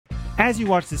As you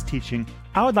watch this teaching,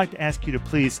 I would like to ask you to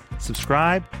please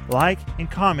subscribe, like,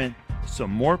 and comment so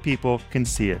more people can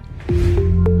see it.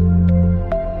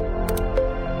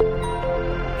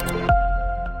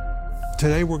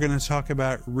 Today we're going to talk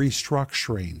about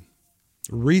restructuring.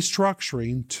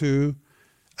 Restructuring to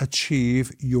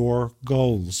achieve your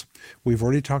goals. We've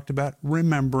already talked about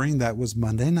remembering. That was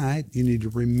Monday night. You need to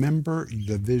remember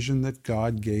the vision that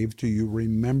God gave to you.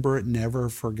 Remember it, never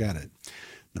forget it.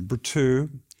 Number two,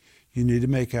 you need to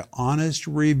make an honest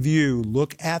review.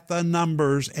 Look at the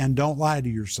numbers and don't lie to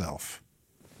yourself.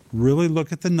 Really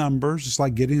look at the numbers. It's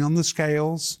like getting on the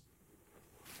scales.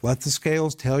 Let the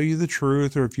scales tell you the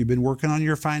truth, or if you've been working on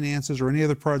your finances or any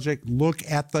other project, look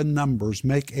at the numbers,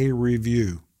 make a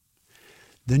review.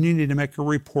 Then you need to make a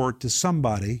report to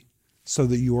somebody so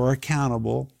that you are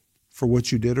accountable for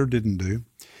what you did or didn't do.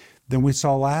 Then we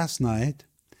saw last night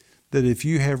that if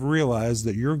you have realized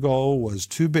that your goal was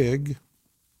too big,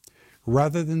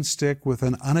 rather than stick with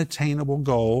an unattainable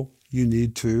goal, you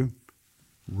need to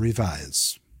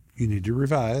revise. You need to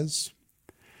revise.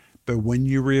 But when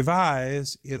you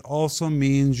revise, it also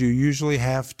means you usually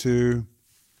have to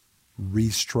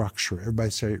restructure.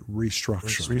 Everybody say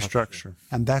restructure. Restructure.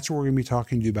 And that's what we're going to be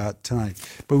talking to you about tonight.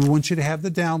 But we want you to have the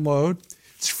download.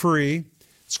 It's free.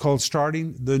 It's called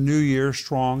Starting the New Year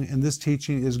Strong. And this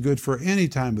teaching is good for any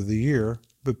time of the year,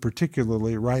 but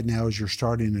particularly right now as you're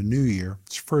starting a new year.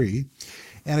 It's free.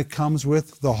 And it comes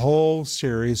with the whole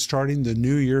series, Starting the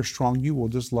New Year Strong. You will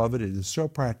just love it. It is so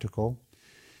practical.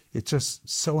 It's just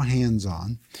so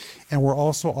hands-on. And we're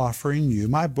also offering you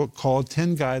my book called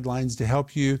 10 Guidelines to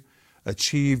help you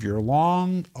achieve your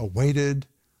long-awaited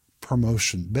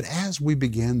promotion. But as we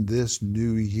begin this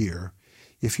new year,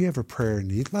 if you have a prayer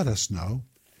need, let us know.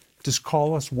 Just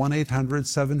call us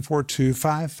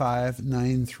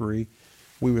 1-800-742-5593.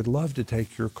 We would love to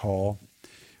take your call.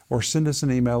 Or send us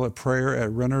an email at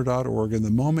prayer@renner.org. And the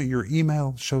moment your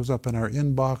email shows up in our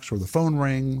inbox or the phone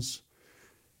rings,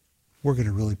 we're going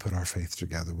to really put our faith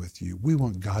together with you. We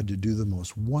want God to do the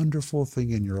most wonderful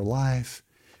thing in your life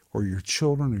or your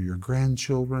children or your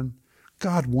grandchildren.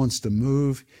 God wants to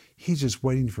move. He's just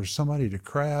waiting for somebody to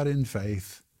cry out in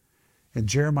faith. And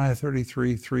Jeremiah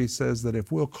 33:3 says that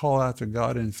if we'll call out to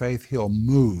God in faith, He'll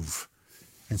move.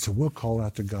 And so we'll call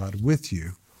out to God with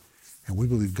you, and we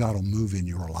believe God will move in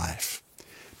your life.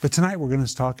 But tonight we're going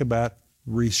to talk about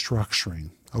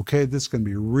restructuring. Okay, this is going to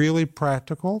be really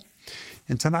practical.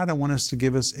 And tonight I want us to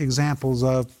give us examples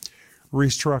of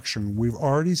restructuring. We've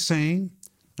already seen,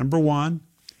 number one,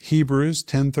 Hebrews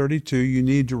 10:32, you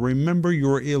need to remember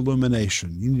your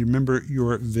illumination. You need to remember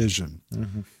your vision.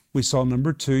 Mm-hmm. We saw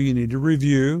number two, you need to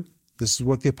review. This is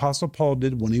what the Apostle Paul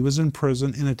did when he was in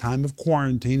prison in a time of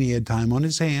quarantine. He had time on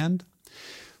his hand.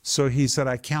 So he said,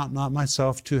 I count not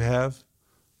myself to have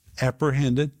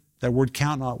apprehended. That word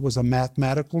count not was a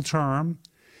mathematical term,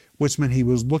 which meant he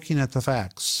was looking at the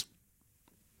facts.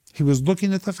 He was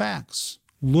looking at the facts.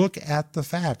 Look at the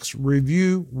facts.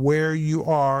 Review where you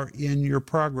are in your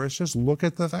progress. Just look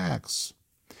at the facts.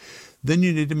 Then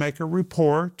you need to make a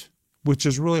report, which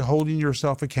is really holding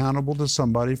yourself accountable to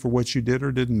somebody for what you did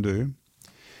or didn't do.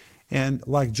 And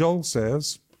like Joel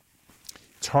says,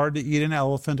 it's hard to eat an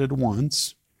elephant at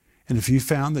once. And if you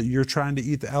found that you're trying to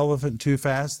eat the elephant too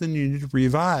fast, then you need to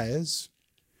revise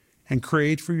and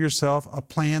create for yourself a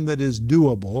plan that is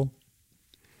doable.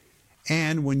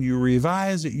 And when you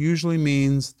revise, it usually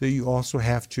means that you also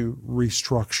have to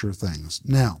restructure things.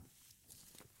 Now,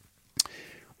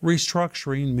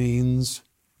 restructuring means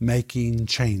making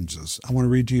changes. I want to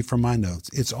read to you from my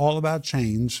notes. It's all about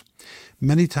change.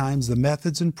 Many times the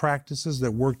methods and practices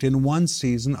that worked in one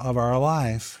season of our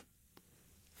life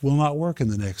will not work in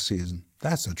the next season.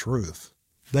 That's the truth.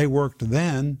 They worked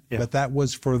then, but that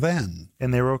was for then.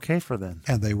 And they were okay for then.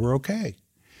 And they were okay.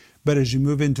 But as you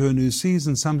move into a new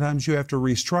season, sometimes you have to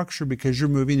restructure because you're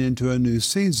moving into a new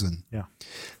season. Yeah.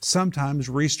 Sometimes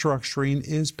restructuring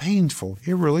is painful.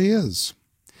 It really is.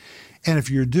 And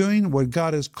if you're doing what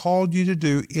God has called you to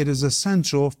do, it is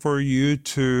essential for you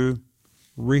to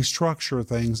restructure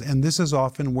things. And this is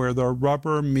often where the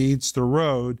rubber meets the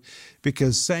road,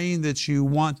 because saying that you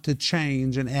want to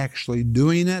change and actually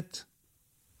doing it,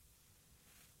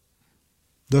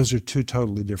 those are two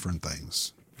totally different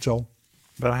things. Joel?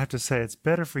 But I have to say, it's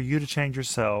better for you to change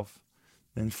yourself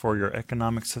than for your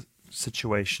economic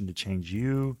situation to change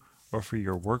you, or for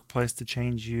your workplace to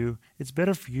change you. It's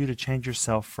better for you to change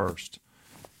yourself first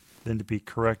than to be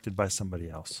corrected by somebody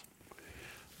else.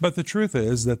 But the truth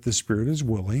is that the spirit is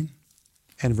willing,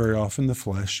 and very often the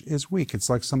flesh is weak. It's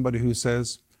like somebody who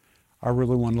says, I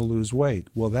really want to lose weight.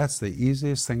 Well, that's the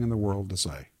easiest thing in the world to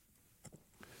say.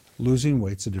 Losing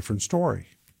weight's a different story.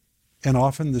 And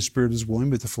often the spirit is willing,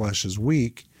 but the flesh is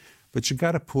weak. But you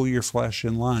got to pull your flesh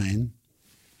in line.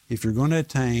 If you're going to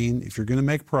attain, if you're going to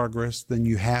make progress, then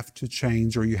you have to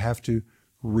change or you have to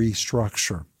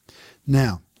restructure.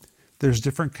 Now, there's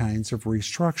different kinds of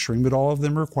restructuring, but all of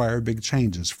them require big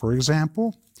changes. For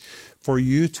example, for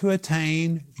you to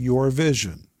attain your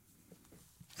vision,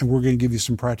 and we're going to give you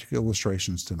some practical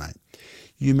illustrations tonight,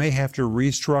 you may have to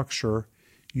restructure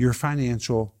your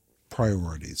financial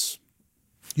priorities.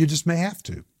 You just may have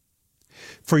to.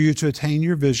 For you to attain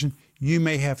your vision, you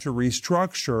may have to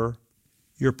restructure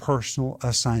your personal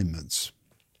assignments.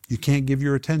 You can't give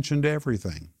your attention to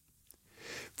everything.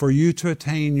 For you to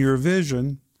attain your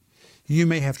vision, you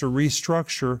may have to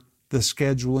restructure the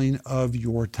scheduling of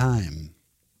your time.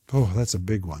 Oh, that's a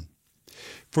big one.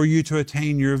 For you to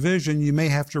attain your vision, you may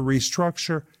have to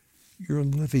restructure your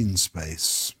living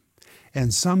space.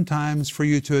 And sometimes for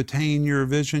you to attain your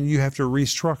vision, you have to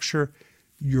restructure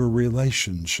your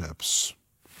relationships.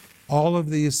 All of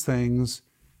these things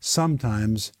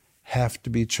sometimes have to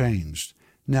be changed.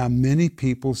 Now, many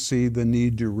people see the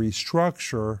need to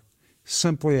restructure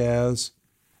simply as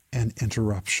an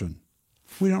interruption.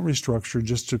 We don't restructure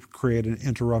just to create an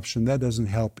interruption. That doesn't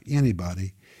help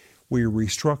anybody. We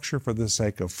restructure for the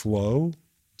sake of flow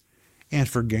and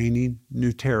for gaining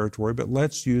new territory. But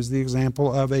let's use the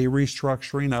example of a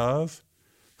restructuring of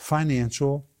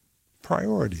financial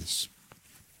priorities.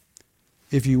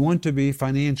 If you want to be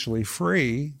financially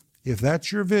free, if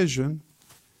that's your vision,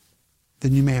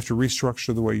 then you may have to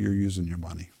restructure the way you're using your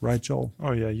money. Right, Joel?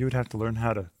 Oh yeah, you would have to learn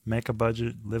how to make a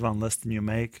budget, live on less than you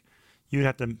make. You would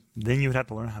have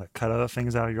to learn how to cut other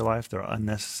things out of your life that are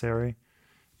unnecessary.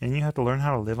 And you have to learn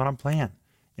how to live on a plan.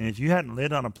 And if you hadn't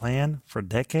lived on a plan for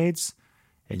decades,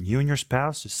 and you and your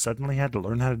spouse just suddenly had to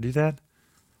learn how to do that,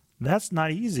 that's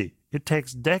not easy. It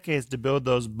takes decades to build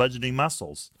those budgeting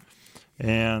muscles.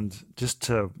 And just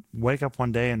to wake up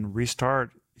one day and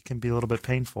restart, it can be a little bit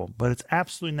painful. But it's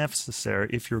absolutely necessary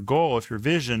if your goal, if your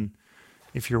vision,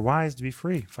 if you're wise to be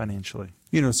free financially.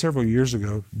 You know, several years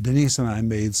ago, Denise and I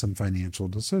made some financial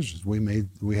decisions.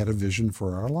 We had a vision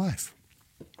for our life.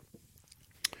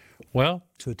 Well,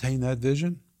 to attain that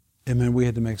vision, it meant we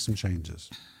had to make some changes.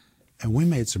 And we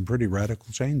made some pretty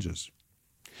radical changes.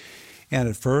 And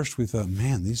at first we thought,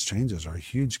 man, these changes are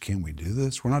huge. Can we do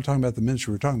this? We're not talking about the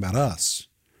ministry, we're talking about us.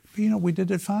 But you know, we did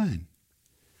it fine.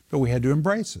 But we had to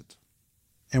embrace it.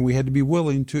 And we had to be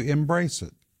willing to embrace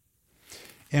it.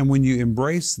 And when you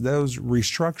embrace those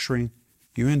restructuring,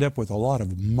 you end up with a lot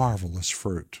of marvelous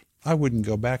fruit. I wouldn't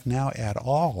go back now at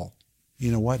all.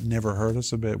 You know what? Never hurt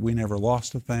us a bit. We never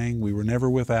lost a thing. We were never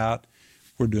without.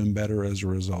 We're doing better as a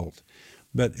result.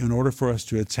 But in order for us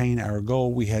to attain our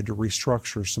goal, we had to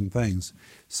restructure some things.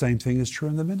 Same thing is true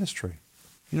in the ministry.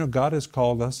 You know, God has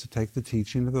called us to take the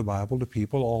teaching of the Bible to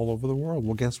people all over the world.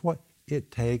 Well, guess what?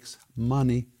 It takes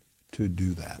money to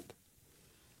do that.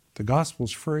 The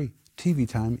gospel's free. TV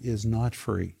time is not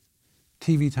free.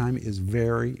 TV time is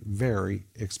very, very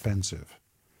expensive.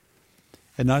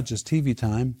 And not just TV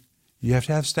time, you have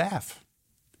to have staff.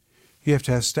 You have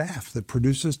to have staff that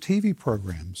produces TV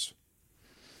programs.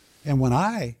 And when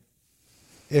I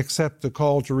accept the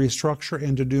call to restructure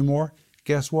and to do more,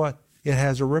 guess what? It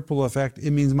has a ripple effect.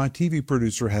 It means my TV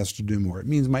producer has to do more. It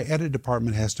means my edit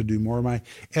department has to do more. My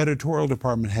editorial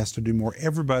department has to do more.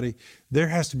 Everybody, there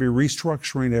has to be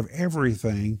restructuring of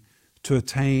everything to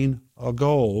attain a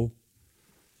goal.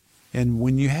 And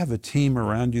when you have a team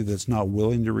around you that's not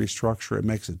willing to restructure, it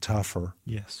makes it tougher.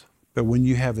 Yes. But when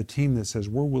you have a team that says,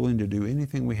 we're willing to do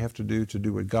anything we have to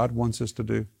do what God wants us to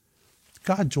do,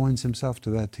 God joins himself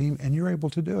to that team and you're able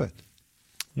to do it.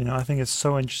 You know, I think it's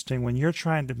so interesting when you're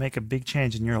trying to make a big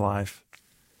change in your life,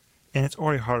 and it's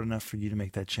already hard enough for you to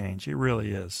make that change. It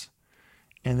really is.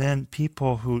 And then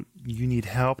people who you need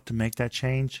help to make that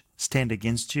change stand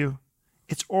against you.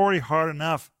 It's already hard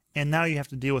enough, and now you have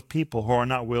to deal with people who are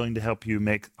not willing to help you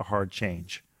make a hard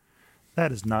change.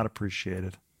 That is not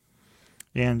appreciated.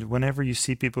 And whenever you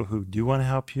see people who do want to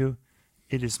help you,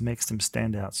 it just makes them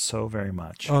stand out so very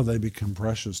much. Oh, they become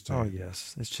precious to you. Oh,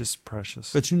 yes. It's just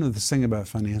precious. But you know, the thing about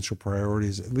financial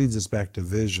priorities, it leads us back to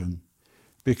vision.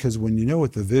 Because when you know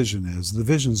what the vision is, the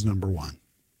vision's number one.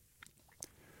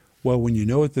 Well, when you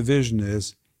know what the vision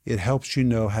is, it helps you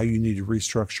know how you need to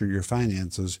restructure your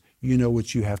finances. You know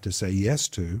what you have to say yes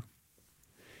to.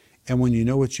 And when you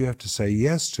know what you have to say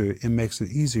yes to, it makes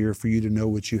it easier for you to know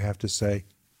what you have to say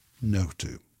no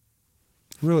to.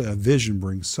 Really, a vision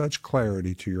brings such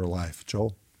clarity to your life.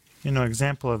 Joel? You know,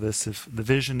 example of this, if the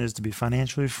vision is to be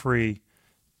financially free,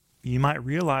 you might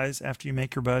realize after you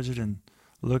make your budget and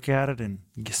look at it and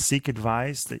seek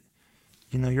advice that,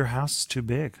 you know, your house is too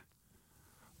big.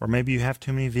 Or maybe you have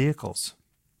too many vehicles.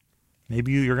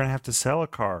 Maybe you're going to have to sell a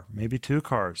car, maybe 2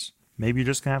 cars. Maybe you're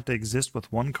just going to have to exist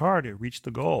with 1 car to reach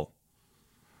the goal.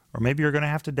 Or maybe you're going to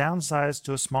have to downsize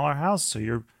to a smaller house so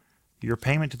your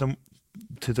payment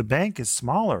to the bank is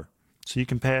smaller, so you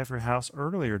can pay off your house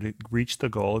earlier to reach the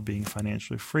goal of being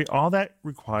financially free. All that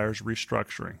requires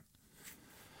restructuring.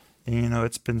 And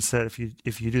it's been said,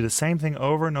 if you do the same thing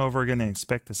over and over again and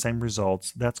expect the same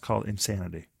results, that's called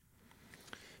insanity.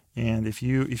 And if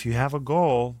you have a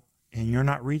goal and you're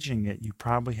not reaching it, you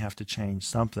probably have to change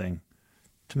something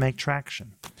to make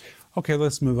traction. Okay,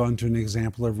 let's move on to an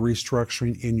example of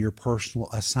restructuring in your personal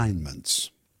assignments.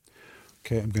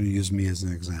 Okay, I'm going to use me as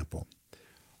an example.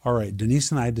 All right,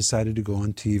 Denise and I decided to go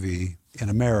on TV in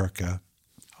America,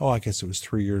 I guess it was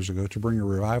 3 years ago, to bring a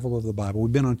revival of the Bible.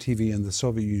 We've been on TV in the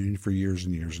Soviet Union for years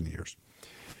and years and years.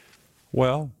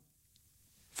 Well,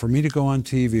 for me to go on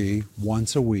TV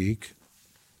once a week,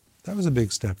 that was a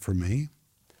big step for me.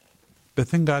 But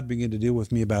then God began to deal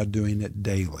with me about doing it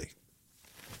daily.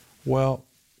 Well,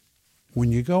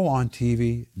 when you go on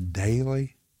TV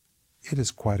daily, it is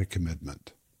quite a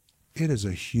commitment. It is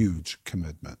a huge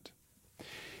commitment.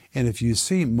 And if you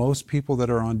see most people that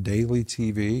are on daily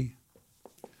TV,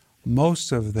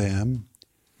 most of them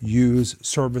use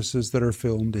services that are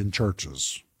filmed in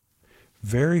churches.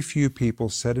 Very few people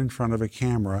sit in front of a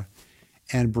camera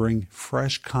and bring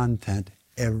fresh content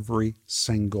every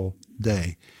single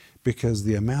day, because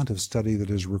the amount of study that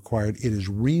is required, it is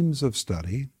reams of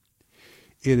study.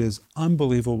 It is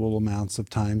unbelievable amounts of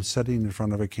time sitting in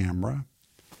front of a camera.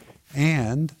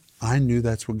 And I knew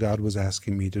that's what God was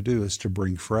asking me to do, is to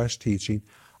bring fresh teaching.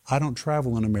 I don't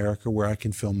travel in America where I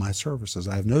can film my services.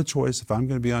 I have no choice. If I'm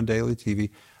going to be on daily TV,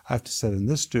 I have to sit in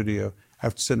this studio, I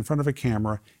have to sit in front of a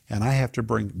camera, and I have to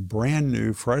bring brand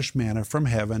new, fresh manna from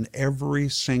heaven every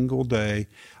single day.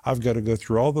 I've got to go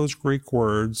through all those Greek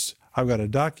words. I've got to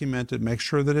document it, make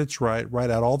sure that it's right,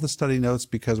 write out all the study notes,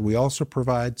 because we also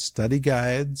provide study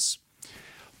guides.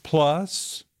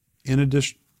 Plus, in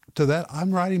addition to that,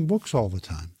 I'm writing books all the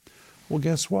time. Well,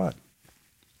 guess what?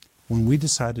 When we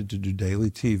decided to do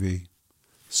daily TV,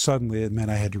 suddenly it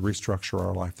meant I had to restructure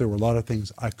our life. There were a lot of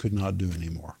things I could not do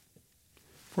anymore.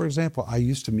 For example, I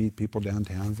used to meet people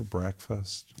downtown for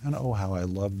breakfast, and oh, how I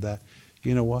loved that.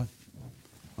 You know what?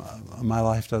 My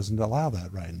life doesn't allow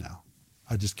that right now.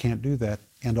 I just can't do that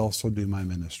and also do my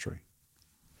ministry.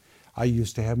 I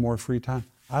used to have more free time.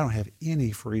 I don't have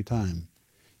any free time.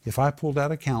 If I pulled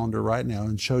out a calendar right now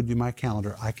and showed you my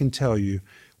calendar, I can tell you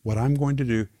what I'm going to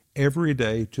do every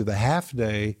day to the half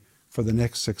day for the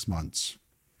next 6 months.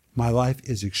 My life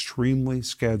is extremely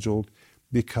scheduled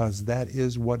because that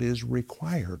is what is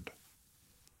required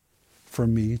for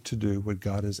me to do what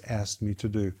God has asked me to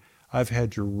do. I've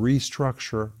had to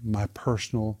restructure my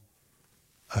personal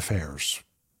affairs.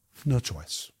 No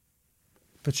choice.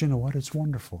 But you know what? It's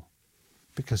wonderful,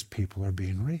 because people are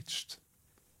being reached.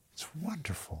 It's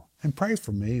wonderful. And pray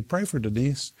for me, pray for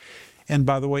Denise. And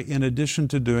by the way, in addition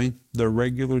to doing the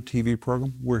regular TV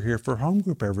program, we're here for home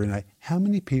group every night. How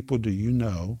many people do you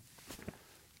know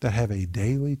that have a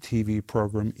daily TV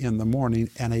program in the morning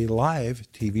and a live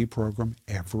TV program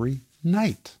every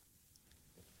night?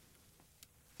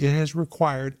 It has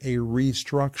required a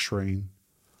restructuring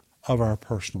of our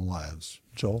personal lives.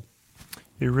 Joel?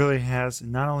 It really has,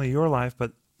 not only your life,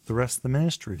 but the rest of the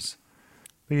ministries.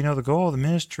 But the goal of the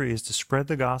ministry is to spread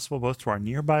the gospel both to our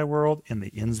nearby world and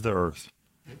the ends of the earth.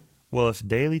 Well, if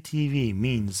daily TV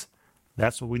means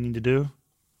that's what we need to do,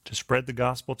 to spread the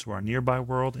gospel to our nearby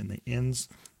world and the ends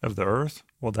of the earth,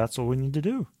 well, that's what we need to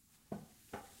do.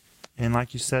 And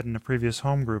like you said in the previous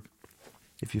home group,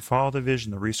 if you follow the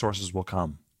vision, the resources will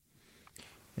come.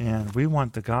 And we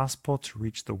want the gospel to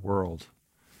reach the world.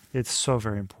 It's so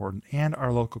very important, and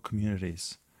our local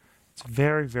communities. It's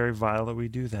very, very vital that we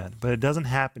do that. But it doesn't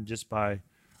happen just by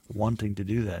wanting to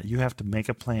do that. You have to make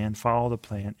a plan, follow the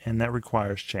plan, and that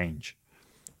requires change.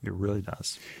 It really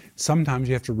does. Sometimes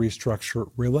you have to restructure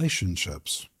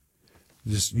relationships.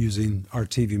 Just using our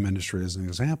TV ministry as an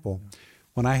example,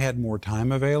 when I had more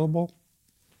time available,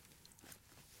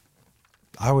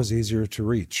 I was easier to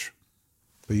reach.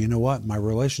 But you know what? My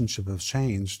relationship has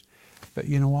changed. But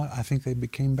you know what? I think they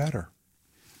became better,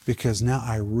 because now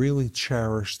I really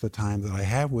cherish the time that I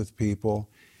have with people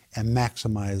and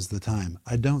maximize the time.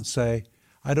 I don't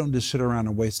just sit around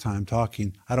and waste time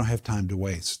talking. I don't have time to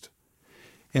waste.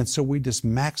 And so we just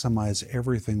maximize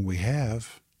everything we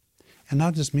have. And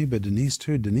not just me, but Denise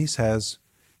too.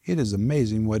 It is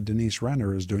amazing what Denise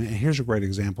Renner is doing. And here's a great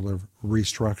example of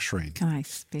restructuring. Can I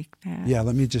speak that? Yeah,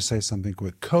 let me just say something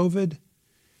quick. COVID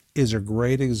is a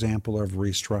great example of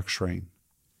restructuring.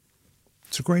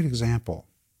 It's a great example.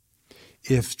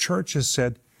 If churches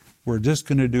said, we're just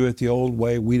going to do it the old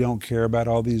way, we don't care about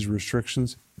all these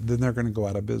restrictions, then they're going to go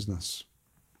out of business.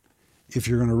 If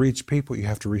you're going to reach people, you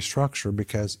have to restructure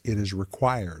because it is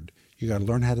required. You got to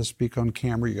learn how to speak on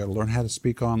camera. You got to learn how to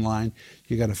speak online.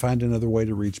 You got to find another way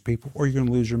to reach people, or you're going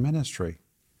to lose your ministry.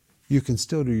 You can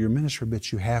still do your ministry,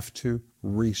 but you have to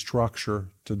restructure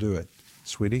to do it.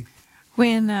 Sweetie?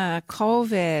 When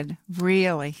COVID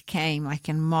really came, like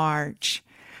in March,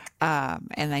 and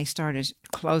they started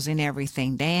closing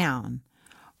everything down,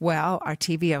 well, our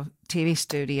TV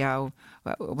studio,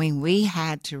 I mean, we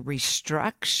had to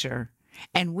restructure.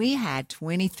 And we had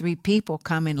 23 people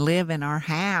come and live in our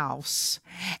house.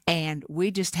 And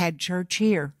we just had church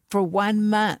here for 1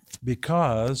 month.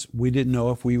 Because we didn't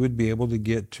know if we would be able to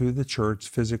get to the church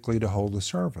physically to hold a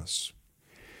service.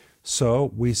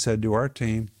 So we said to our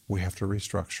team, we have to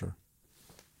restructure.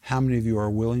 How many of you are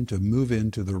willing to move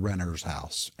into the renter's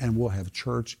house? And we'll have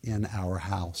church in our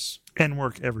house. And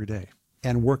work every day.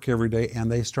 And work every day.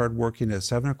 And they started working at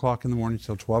 7 o'clock in the morning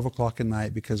till 12 o'clock at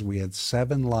night because we had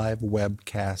 7 live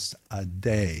webcasts a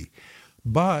day.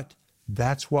 But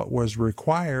that's what was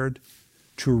required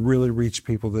to really reach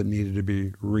people that needed to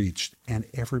be reached. And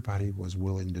everybody was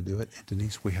willing to do it. And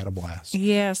Denise, we had a blast.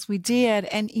 Yes, we did.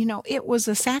 And, you know, it was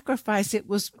a sacrifice.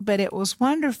 But it was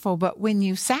wonderful. But when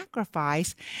you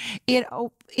sacrifice, it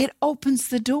opens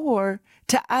the door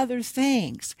to other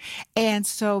things. And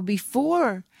so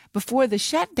before the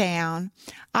shutdown,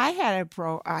 I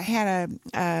had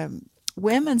a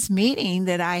women's meeting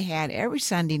that I had every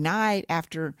Sunday night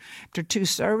after 2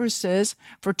 services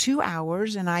for 2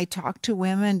 hours, and I talked to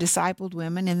women, discipled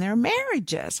women in their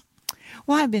marriages.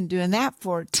 Well, I've been doing that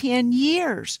for 10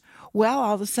 years. Well,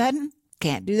 all of a sudden,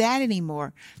 can't do that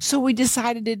anymore. So we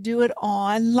decided to do it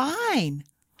online.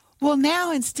 Well,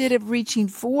 now instead of reaching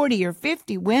 40 or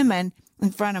 50 women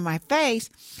in front of my face,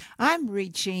 I'm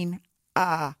reaching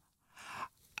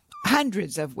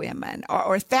hundreds of women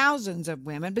or thousands of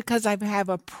women because I have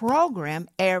a program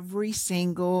every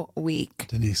single week.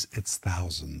 Denise, it's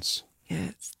thousands.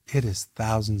 Yes. It is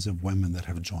thousands of women that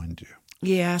have joined you.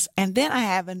 Yes. And then I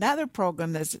have another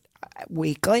program that's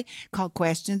weekly called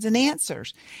Questions and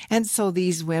Answers. And so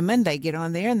these women, they get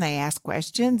on there and they ask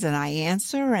questions and I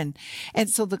answer. And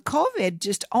so the COVID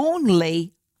just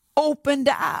only opened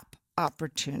up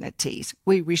opportunities.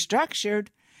 We restructured.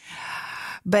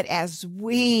 But as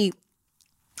we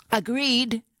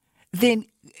agreed, then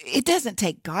it doesn't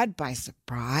take God by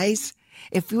surprise.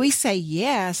 If we say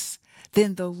yes,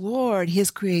 then the Lord,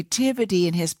 His creativity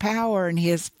and His power and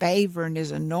His favor and His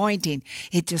anointing,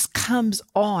 it just comes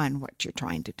on what you're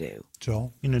trying to do.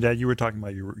 Joel? You know, Dad, you were talking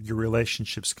about your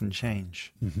relationships can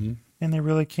change. Mm-hmm. And they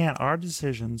really can. Our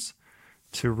decisions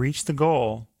to reach the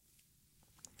goal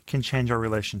can change our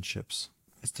relationships.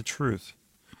 It's the truth.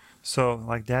 So,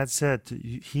 like Dad said,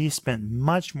 he spent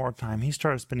much more time. He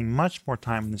started spending much more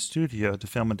time in the studio to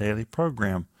film a daily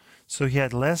program. So he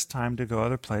had less time to go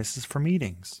other places for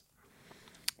meetings.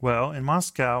 Well, in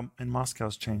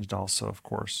Moscow's changed also, of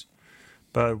course.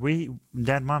 But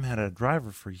Dad and Mom had a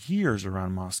driver for years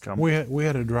around Moscow. We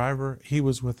had a driver. He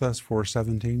was with us for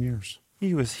 17 years.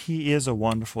 He is a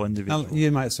wonderful individual. Now,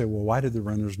 you might say, well, why did the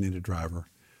runners need a driver?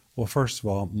 Well, first of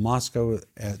all, Moscow,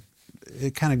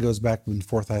 it kind of goes back and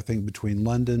forth, I think, between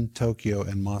London, Tokyo,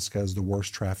 and Moscow is the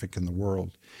worst traffic in the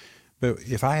world. But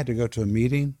if I had to go to a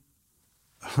meeting,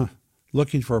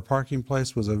 looking for a parking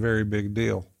place was a very big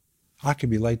deal. I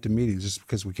could be late to meetings just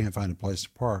because we can't find a place to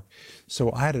park.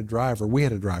 So I had a driver. We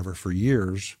had a driver for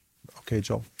years. Okay,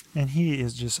 Joel? And he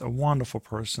is just a wonderful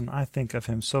person. I think of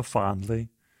him so fondly.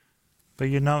 But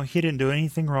you know, he didn't do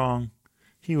anything wrong.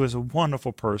 He was a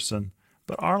wonderful person.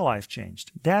 But our life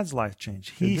changed. Dad's life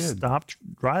changed. He stopped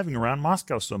driving around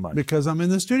Moscow so much. Because I'm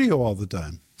in the studio all the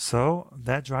time. So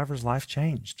that driver's life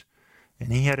changed.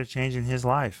 And he had a change in his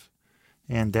life.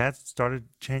 And Dad started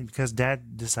changing because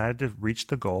Dad decided to reach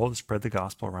the goal to spread the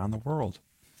gospel around the world.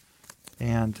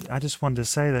 And I just wanted to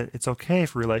say that it's okay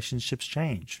if relationships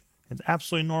change. It's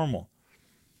absolutely normal.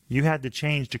 You had to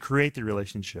change to create the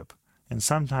relationship. And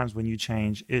sometimes when you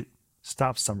change, it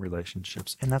stops some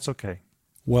relationships. And that's okay.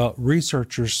 Well,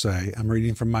 researchers say, I'm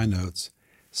reading from my notes,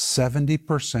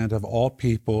 70% of all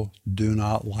people do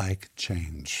not like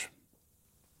change.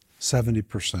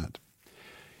 70%.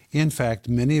 In fact,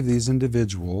 many of these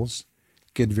individuals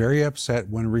get very upset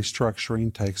when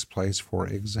restructuring takes place, for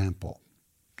example.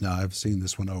 Now, I've seen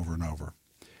this one over and over.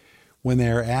 When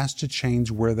they are asked to change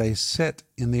where they sit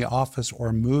in the office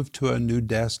or move to a new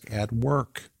desk at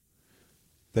work,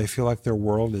 they feel like their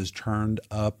world is turned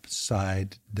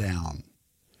upside down.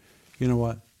 You know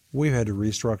what? We've had to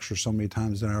restructure so many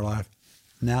times in our life.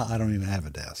 Now I don't even have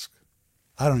a desk.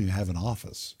 I don't even have an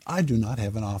office. I do not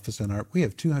have an office we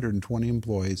have 220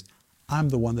 employees. I'm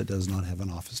the one that does not have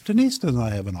an office. Denise does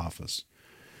not have an office.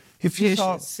 If You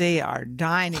saw, should see our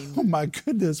dining. oh my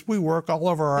goodness, we work all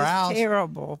over our house. It's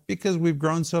terrible. Because we've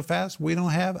grown so fast, we don't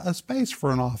have a space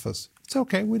for an office. It's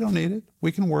okay, we don't need it.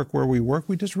 We can work where we work.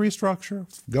 We just restructure,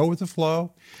 go with the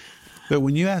flow. But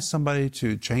when you ask somebody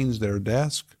to change their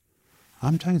desk,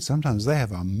 I'm telling you, sometimes they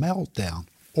have a meltdown.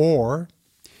 Or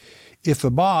if the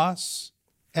boss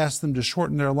asks them to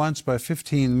shorten their lunch by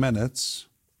 15 minutes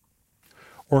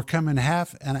or come in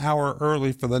half an hour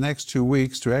early for the next 2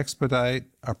 weeks to expedite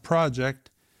a project,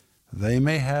 they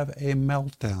may have a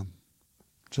meltdown.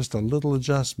 Just a little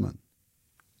adjustment.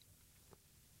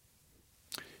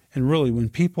 And really, when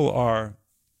people are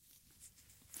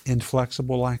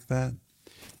inflexible like that,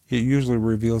 it usually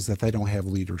reveals that they don't have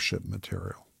leadership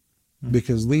material.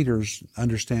 Because leaders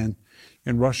understand,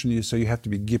 in Russian you say you have to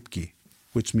be gibki,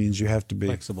 which means you have to be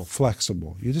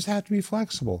flexible. You just have to be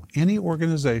flexible. Any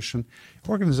organizations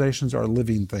are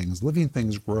living things. Living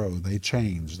things grow, they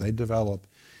change, they develop.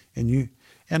 And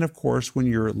of course, when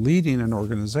you're leading an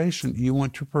organization, you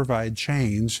want to provide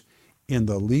change in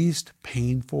the least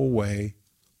painful way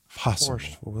possible. Of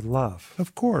course, with love.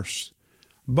 Of course.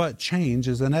 But change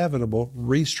is inevitable.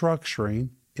 Restructuring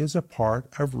is a part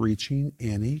of reaching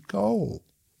any goal.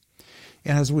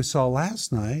 And as we saw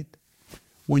last night,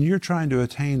 when you're trying to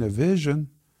attain a vision,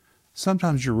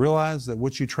 sometimes you realize that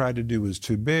what you tried to do was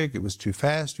too big, it was too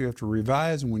fast, you have to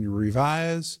revise, and when you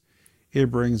revise,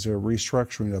 it brings a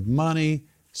restructuring of money,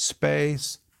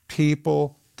 space,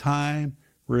 people, time,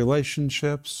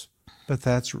 relationships, but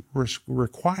that's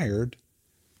required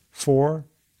for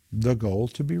the goal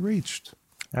to be reached.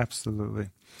 Absolutely.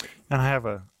 And I have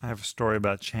a story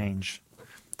about change.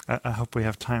 I hope we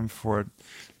have time for it.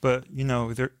 But,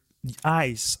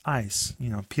 ice,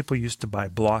 people used to buy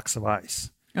blocks of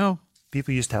ice. Oh.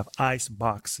 People used to have ice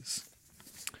boxes.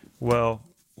 Well,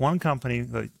 one company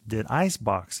that did ice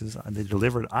boxes, they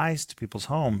delivered ice to people's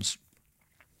homes.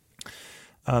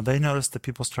 They noticed that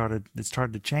it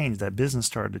started to change. That business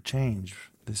started to change.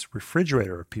 This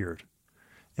refrigerator appeared.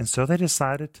 And so they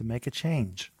decided to make a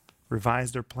change,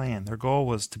 revise their plan. Their goal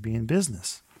was to be in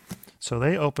business. So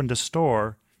they opened a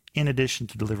store in addition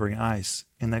to delivering ice,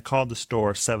 and they called the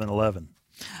store 7-Eleven.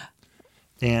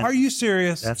 And are you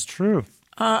serious? That's true.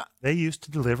 They used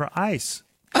to deliver ice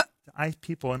to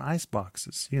people in ice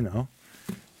boxes,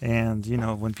 And,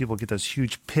 when people get those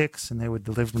huge picks and they would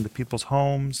deliver them to people's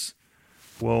homes.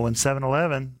 Well, in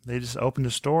 7-Eleven, they just opened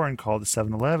a store and called it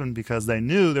 7-Eleven because they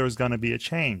knew there was going to be a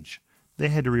change. They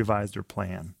had to revise their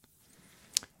plan.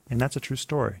 And that's a true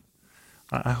story.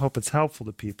 I hope it's helpful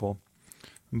to people.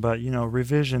 But,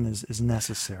 revision is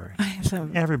necessary.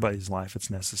 In everybody's life, it's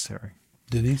necessary.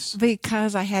 Denise?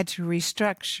 Because I had to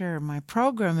restructure my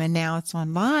program and now it's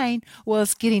online. Well,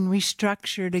 it's getting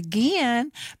restructured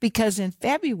again because in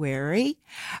February,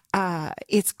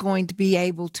 it's going to be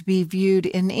able to be viewed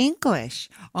in English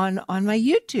on my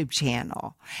YouTube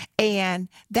channel. And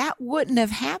that wouldn't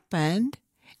have happened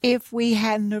if we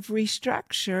hadn't have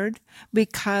restructured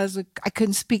because I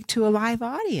couldn't speak to a live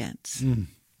audience.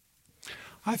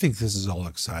 I think this is all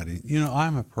exciting.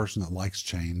 I'm a person that likes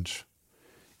change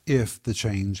if the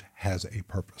change has a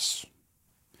purpose.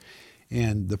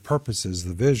 And the purpose is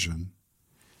the vision.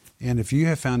 And if you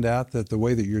have found out that the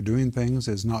way that you're doing things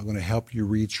is not going to help you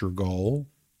reach your goal,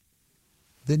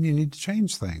 then you need to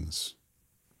change things.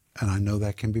 And I know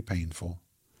that can be painful.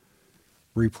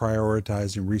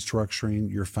 Reprioritizing,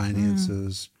 restructuring your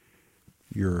finances,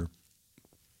 your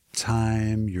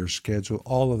time, your schedule,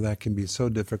 all of that can be so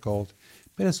difficult,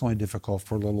 but it's only difficult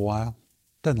for a little while.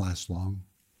 It doesn't last long.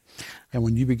 And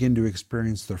when you begin to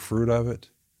experience the fruit of it,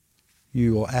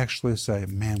 you will actually say,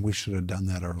 man, we should have done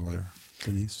that earlier.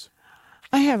 Denise?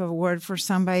 I have a word for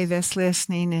somebody that's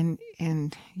listening,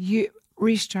 and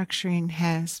restructuring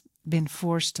has been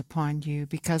forced upon you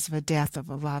because of a death of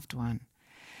a loved one.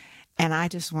 And I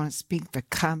just want to speak the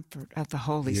comfort of the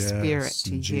Holy Spirit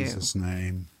to in you. Jesus'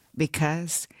 name.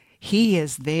 Because He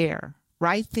is there,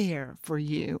 right there for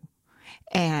you.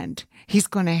 And He's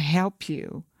going to help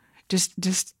you.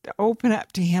 Just open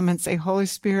up to Him and say, Holy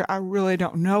Spirit, I really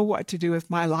don't know what to do with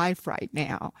my life right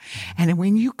now. And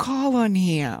when you call on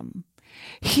Him,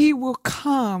 He will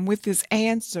come with His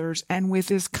answers and with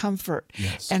His comfort.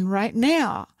 Yes. And right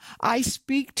now, I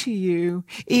speak to you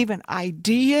even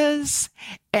ideas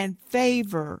and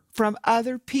favor from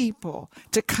other people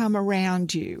to come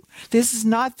around you. This is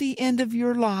not the end of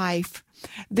your life.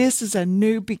 This is a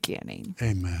new beginning.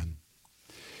 Amen.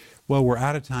 Well, we're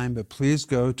out of time, but please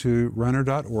go to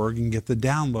runner.org and get the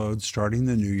download starting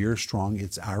the new year strong.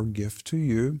 It's our gift to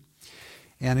you.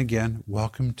 And again,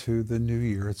 welcome to the new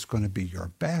year. It's going to be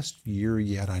your best year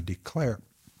yet. I declare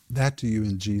that to you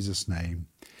in Jesus' name.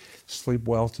 Sleep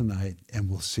well tonight, and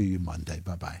we'll see you Monday.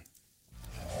 Bye-bye.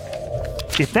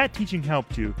 If that teaching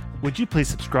helped you, would you please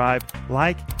subscribe,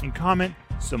 like, and comment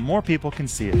so more people can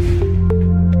see it?